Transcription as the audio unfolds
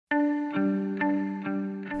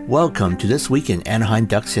Welcome to This Week in Anaheim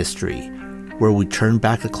Ducks History, where we turn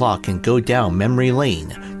back the clock and go down memory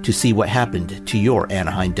lane to see what happened to your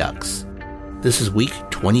Anaheim Ducks. This is week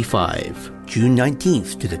 25, June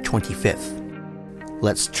 19th to the 25th.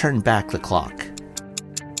 Let's turn back the clock.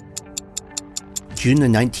 June the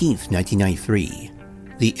 19th, 1993.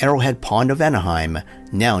 The Arrowhead Pond of Anaheim,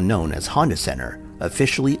 now known as Honda Center,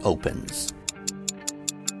 officially opens.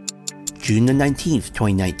 June the 19th,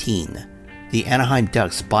 2019. The Anaheim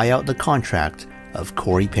Ducks buy out the contract of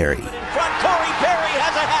Corey Perry. In front, Corey Perry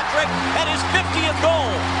has a hat-trick and his 50th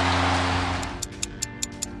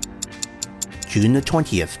goal. June the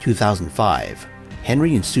 20th, 2005.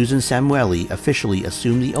 Henry and Susan Samueli officially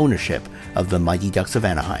assume the ownership of the Mighty Ducks of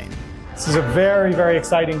Anaheim. This is a very, very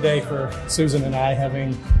exciting day for Susan and I,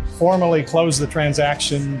 having formally closed the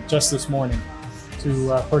transaction just this morning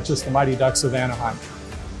to purchase the Mighty Ducks of Anaheim.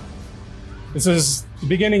 This is the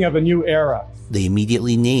beginning of a new era. They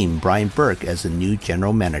immediately named Brian Burke as the new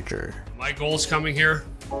general manager. My goals coming here,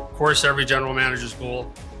 of course, every general manager's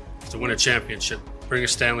goal is to win a championship, bring a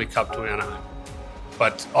Stanley Cup to Anaheim.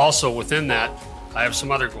 But also within that, I have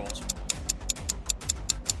some other goals.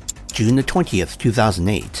 June the 20th,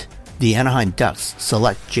 2008. The Anaheim Ducks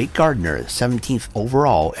select Jake Gardiner 17th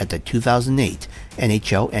overall at the 2008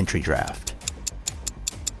 NHL entry draft.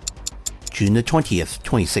 June the 20th,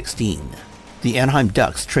 2016. The Anaheim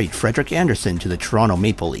Ducks trade Frederik Andersen to the Toronto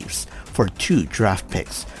Maple Leafs for 2 draft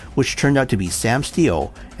picks, which turned out to be Sam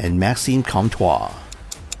Steele and Maxime Comtois.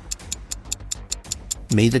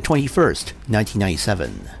 May the 21st,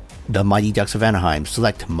 1997. The Mighty Ducks of Anaheim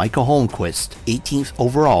select Michael Holmquist 18th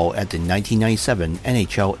overall at the 1997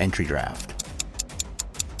 NHL entry draft.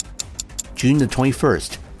 June the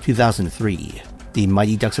 21st, 2003. The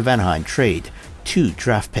Mighty Ducks of Anaheim trade 2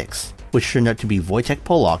 draft picks, which turned out to be Wojtek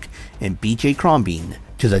Polak and BJ Crombeen,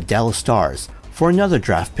 to the Dallas Stars for another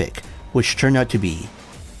draft pick, which turned out to be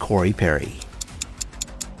Corey Perry.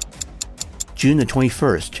 June the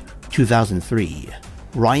 21st, 2003.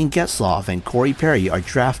 Ryan Getzlaf and Corey Perry are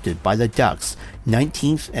drafted by the Ducks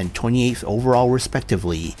 19th and 28th overall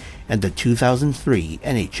respectively in the 2003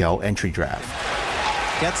 NHL entry draft.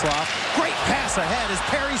 Getzlaf, great pass ahead as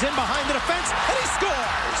Perry's in behind the defense, and he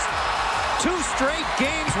scores! 2 straight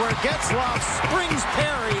games where Getzlaf springs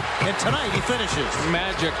Perry, and tonight he finishes.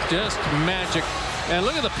 Magic, just magic. And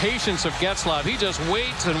look at the patience of Getzlaf. He just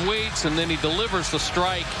waits and waits, and then he delivers the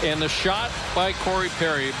strike, and the shot by Corey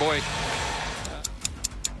Perry. Boy.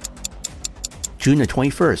 June the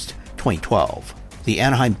 21st, 2012. The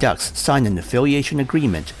Anaheim Ducks signed an affiliation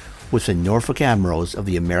agreement with the Norfolk Admirals of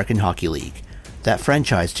the American Hockey League. That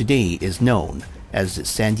franchise today is known as the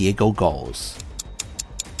San Diego Gulls.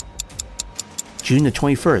 June the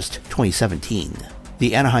 21st, 2017.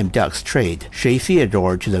 The Anaheim Ducks trade Shea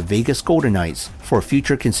Theodore to the Vegas Golden Knights for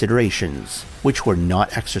future considerations, which were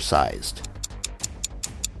not exercised.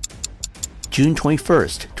 June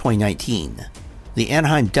 21st, 2019. The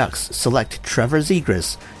Anaheim Ducks select Trevor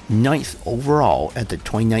Zegras 9th overall at the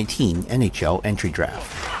 2019 NHL entry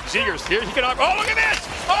draft. Zegras here, he can... Oh, look at this!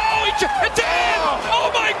 Oh, it's in!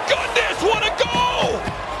 Oh my goodness, what a goal!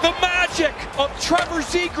 The magic of Trevor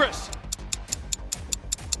Zegras.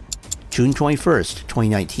 June 21st,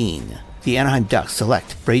 2019. The Anaheim Ducks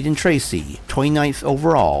select Braden Tracy 29th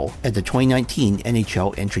overall at the 2019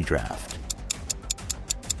 NHL entry draft.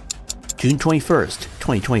 June 21st,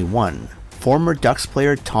 2021. Former Ducks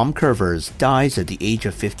player Tom Curvers dies at the age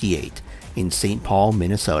of 58 in St. Paul,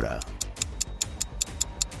 Minnesota.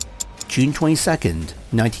 June 22nd,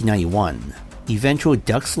 1991. Eventual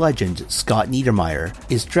Ducks legend Scott Niedermayer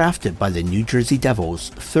is drafted by the New Jersey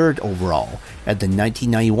Devils 3rd overall at the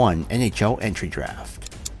 1991 NHL entry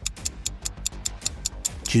draft.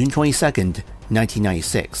 June 22nd,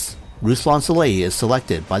 1996. Ruslan Saleh is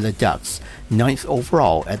selected by the Ducks 9th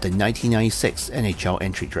overall at the 1996 NHL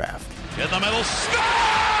entry draft. In the middle, score!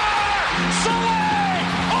 Saleh!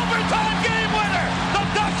 Overtime game winner! The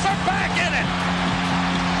Ducks are back in it!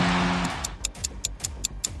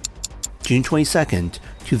 June 22nd,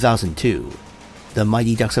 2002. The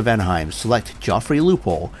Mighty Ducks of Anaheim select Joffrey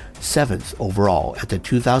Lupul 7th overall at the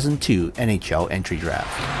 2002 NHL entry draft.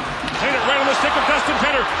 Taylor right on the stick of Dustin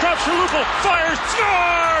Penner. Drops for Lupul. Fires.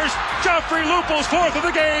 Scores! Joffrey Lupul's 4th of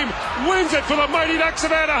the game. Wins it for the Mighty Ducks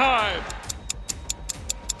of Anaheim.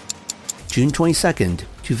 June 22nd,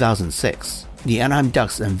 2006. The Anaheim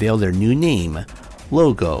Ducks unveil their new name,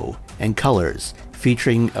 logo, and colors,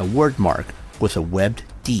 featuring a word mark with a webbed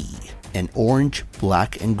D and orange,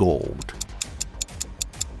 black, and gold.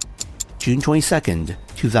 June 22nd,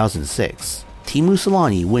 2006. Teemu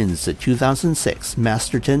Selanne wins the 2006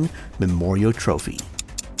 Masterton Memorial Trophy.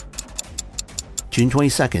 June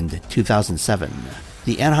 22nd, 2007.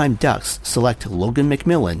 The Anaheim Ducks select Logan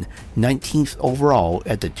McMillan, 19th overall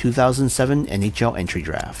at the 2007 NHL Entry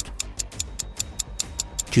Draft.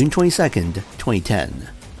 June 22nd, 2010.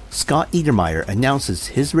 Scott Niedermayer announces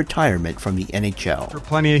his retirement from the NHL. After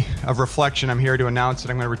plenty of reflection, I'm here to announce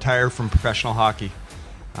that I'm going to retire from professional hockey.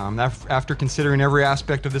 After considering every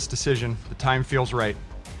aspect of this decision, the time feels right.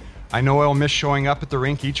 I know I'll miss showing up at the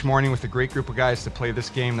rink each morning with a great group of guys to play this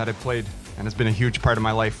game that I've played and has been a huge part of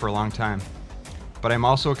my life for a long time. But I'm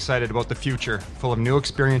also excited about the future, full of new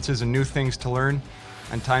experiences and new things to learn,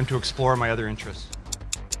 and time to explore my other interests.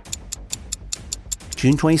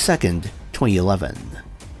 June 22nd, 2011.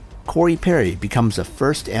 Corey Perry becomes the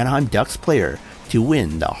first Anaheim Ducks player to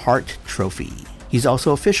win the Hart Trophy. He's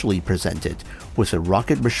also officially presented with the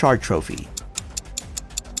Rocket Richard Trophy.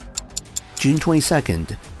 June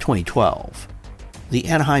 22nd, 2012. The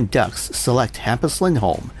Anaheim Ducks select Hampus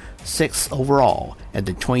Lindholm, 6th overall at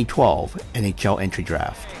the 2012 NHL Entry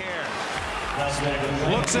Draft.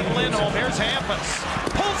 Looks at Lindholm. Here's Hampus.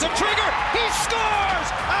 Pulls the trigger. He scores!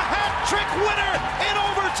 A hat-trick winner in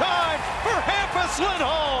overtime for Hampus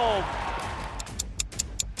Lindholm!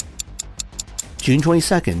 June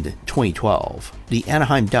 22nd, 2012. The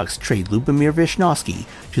Anaheim Ducks trade Lubomir Vishnowsky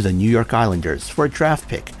to the New York Islanders for a draft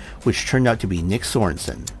pick, which turned out to be Nick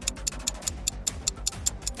Sorensen.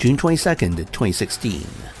 June 22nd, 2016.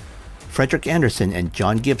 Frederik Andersen and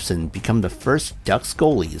John Gibson become the first Ducks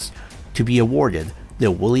goalies to be awarded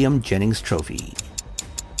the William Jennings Trophy.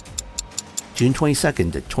 June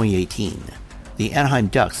 22nd, 2018. The Anaheim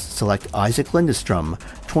Ducks select Isaac Lindstrom,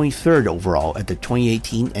 23rd overall at the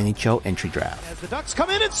 2018 NHL Entry Draft. As the Ducks come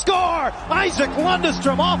in and score, Isaac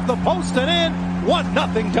Lundestrom off the post and in,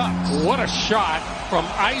 1-0 Ducks. What a shot from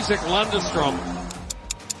Isaac Lundestrom.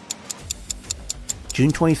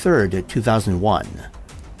 June 23rd, 2001.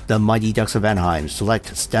 The Mighty Ducks of Anaheim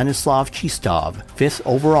select Stanislav Chistov, 5th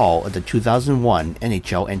overall at the 2001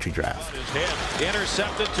 NHL Entry Draft.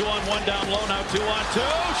 Intercepted, 2-on-1 down low, now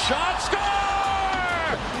 2-on-2. Shot, score!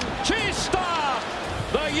 Chistov,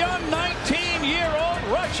 the young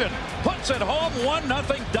 19-year-old Russian, puts it home,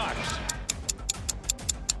 1-0 Ducks.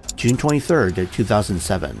 June 23rd,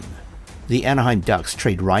 2007. The Anaheim Ducks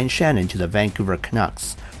trade Ryan Shannon to the Vancouver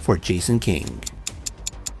Canucks for Jason King.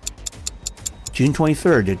 June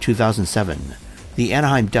 23rd, 2007. The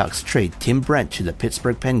Anaheim Ducks trade Tim Brent to the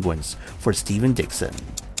Pittsburgh Penguins for Steven Dixon.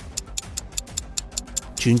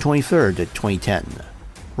 June 23rd, 2010.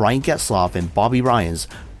 Ryan Getzlaf and Bobby Ryan's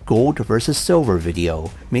Gold vs. Silver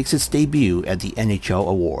video makes its debut at the NHL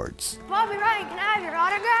Awards. Bobby Ryan, can I have your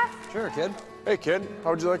autograph? Sure, kid. Hey, kid, how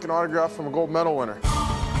would you like an autograph from a gold medal winner? Would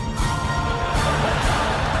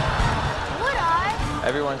I?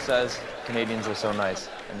 Everyone says Canadians are so nice.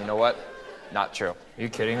 And you know what? Not true. Are you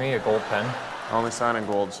kidding me? A gold pen? I only sign in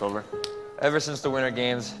gold, Silver. Ever since the Winter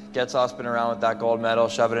Games, Getzlaf's been around with that gold medal,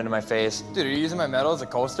 shove it into my face. Dude, are you using my medal as a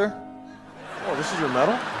coaster? Oh, this is your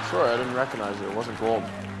medal? Sorry, I didn't recognize it. It wasn't gold.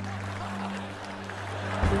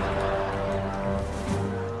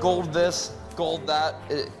 Gold this, gold that.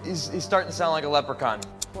 He's starting to sound like a leprechaun.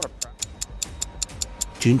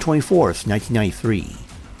 June 24th, 1993.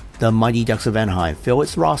 The Mighty Ducks of Anaheim fill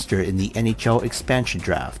its roster in the NHL Expansion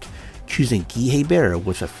Draft, choosing Guy Hebert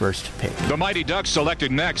with the first pick. The Mighty Ducks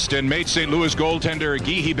selected next and made St. Louis goaltender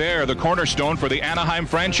Guy Hebert the cornerstone for the Anaheim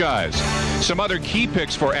franchise. Some other key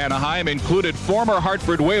picks for Anaheim included former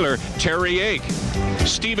Hartford Whaler Terry Ake,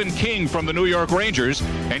 Stephen King from the New York Rangers,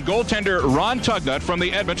 and goaltender Ron Tugnut from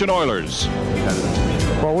the Edmonton Oilers.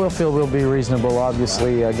 Well, we'll feel we'll be reasonable.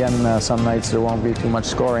 Obviously, again, some nights there won't be too much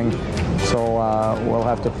scoring, so we'll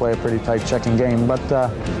have to play a pretty tight checking game. But,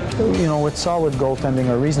 you know, with solid goaltending,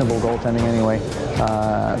 or reasonable goaltending anyway,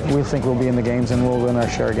 we think we'll be in the games and we'll win our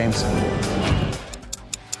share of games.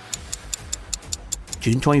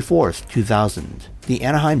 June 24th, 2000. The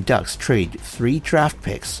Anaheim Ducks trade 3 draft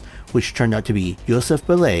picks, which turned out to be Joseph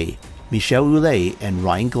Belay, Michel Oulet, and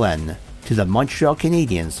Ryan Glenn, to the Montreal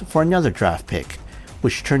Canadiens for another draft pick,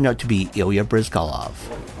 which turned out to be Ilya Bryzgalov.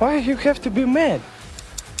 Why you have to be mad?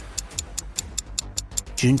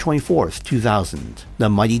 June 24th, 2000. The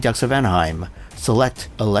Mighty Ducks of Anaheim select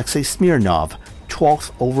Alexei Smirnov,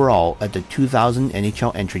 12th overall at the 2000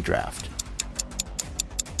 NHL Entry Draft.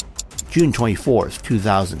 June 24th,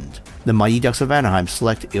 2000. The Mighty Ducks of Anaheim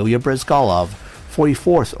select Ilya Bryzgalov,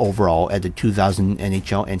 44th overall at the 2000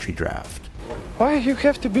 NHL Entry Draft. Why you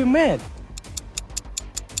have to be mad?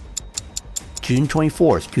 June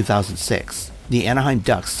 24th, 2006. The Anaheim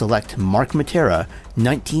Ducks select Mark Matera,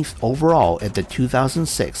 19th overall at the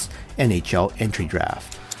 2006 NHL Entry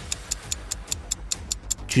Draft.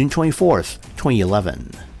 June 24th,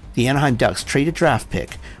 2011. the Anaheim Ducks trade a draft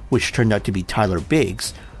pick, which turned out to be Tyler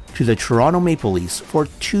Biggs, to the Toronto Maple Leafs for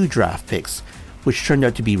 2 draft picks, which turned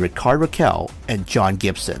out to be Rickard Rakell and John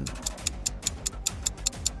Gibson.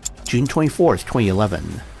 June 24,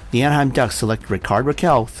 2011, the Anaheim Ducks select Rickard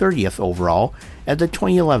Rakell 30th overall at the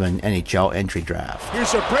 2011 NHL entry draft.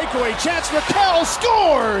 Here's a breakaway chance. Rakell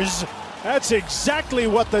scores! That's exactly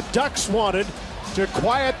what the Ducks wanted, to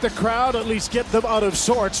quiet the crowd, at least get them out of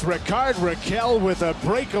sorts. Rickard Rakell with a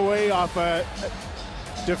breakaway off a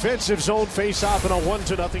defensive zone face-off and a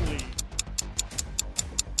 1-0 lead.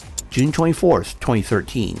 June 24,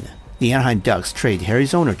 2013, the Anaheim Ducks trade Harry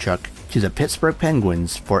Zonachuk to the Pittsburgh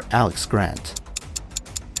Penguins for Alex Grant.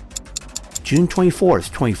 June 24,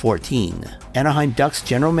 2014, Anaheim Ducks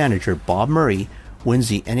general manager Bob Murray wins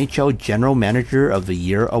the NHL General Manager of the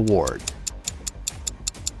Year award.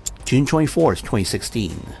 June 24,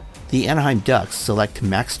 2016, the Anaheim Ducks select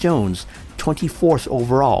Max Jones 24th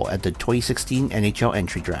overall at the 2016 NHL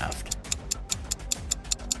entry draft.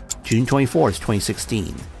 June 24,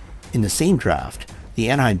 2016, in the same draft, the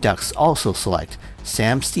Anaheim Ducks also select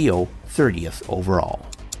Sam Steele 30th overall.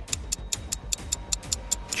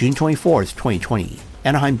 June 24, 2020,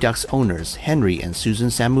 Anaheim Ducks owners Henry and Susan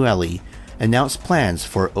Samueli announced plans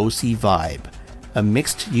for OC Vibe, a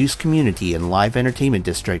mixed-use community and live entertainment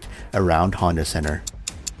district around Honda Center.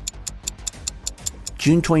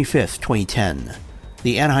 June 25, 2010,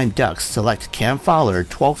 the Anaheim Ducks select Cam Fowler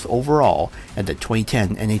 12th overall at the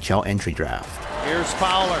 2010 NHL entry draft. Here's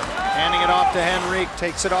Fowler, handing it off to Henrique,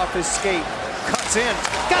 takes it off his skate, cuts in,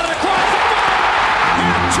 got it across the bar!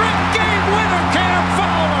 Hat-trick game winner, Cam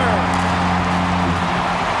Fowler!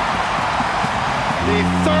 The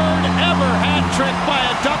third ever hat-trick by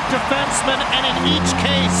a Duck defenseman, and in each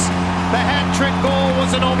case, the hat-trick goal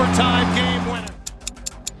was an overtime game winner.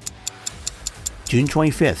 June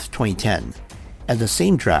 25, 2010, at the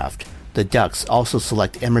same draft, the Ducks also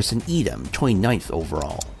select Emerson Edom 29th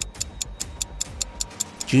overall.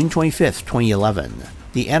 June 25, 2011,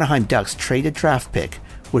 the Anaheim Ducks trade a draft pick,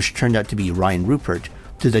 which turned out to be Ryan Rupert,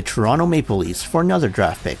 to the Toronto Maple Leafs for another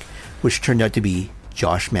draft pick, which turned out to be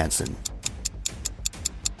Josh Manson.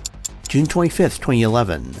 June 25,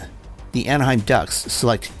 2011, the Anaheim Ducks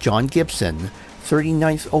select John Gibson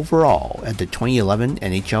 39th overall at the 2011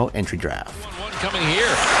 NHL entry draft. One coming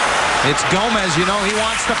here. It's Gomez, he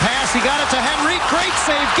wants to pass. He got it to Henrique. Great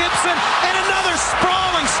save, Gibson, and another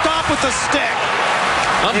sprawling stop with the stick.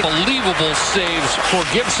 Unbelievable saves for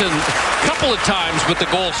Gibson a couple of times with the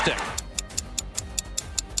goal stick.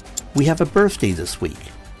 We have a birthday this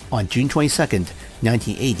week. On June 22nd,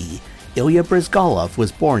 1980, Ilya Bryzgalov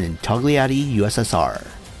was born in Togliatti, USSR.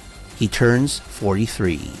 He turns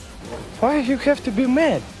 43. Why you have to be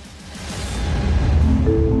mad?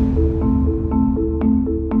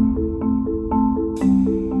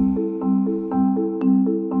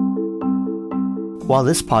 While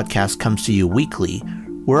this podcast comes to you weekly,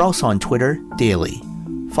 we're also on Twitter daily.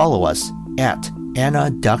 Follow us at Anna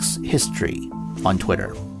Ducks History on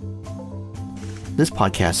Twitter. This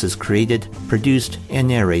podcast is created, produced, and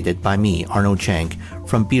narrated by me, Arnold Chang,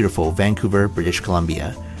 from beautiful Vancouver, British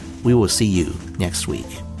Columbia. We will see you next week.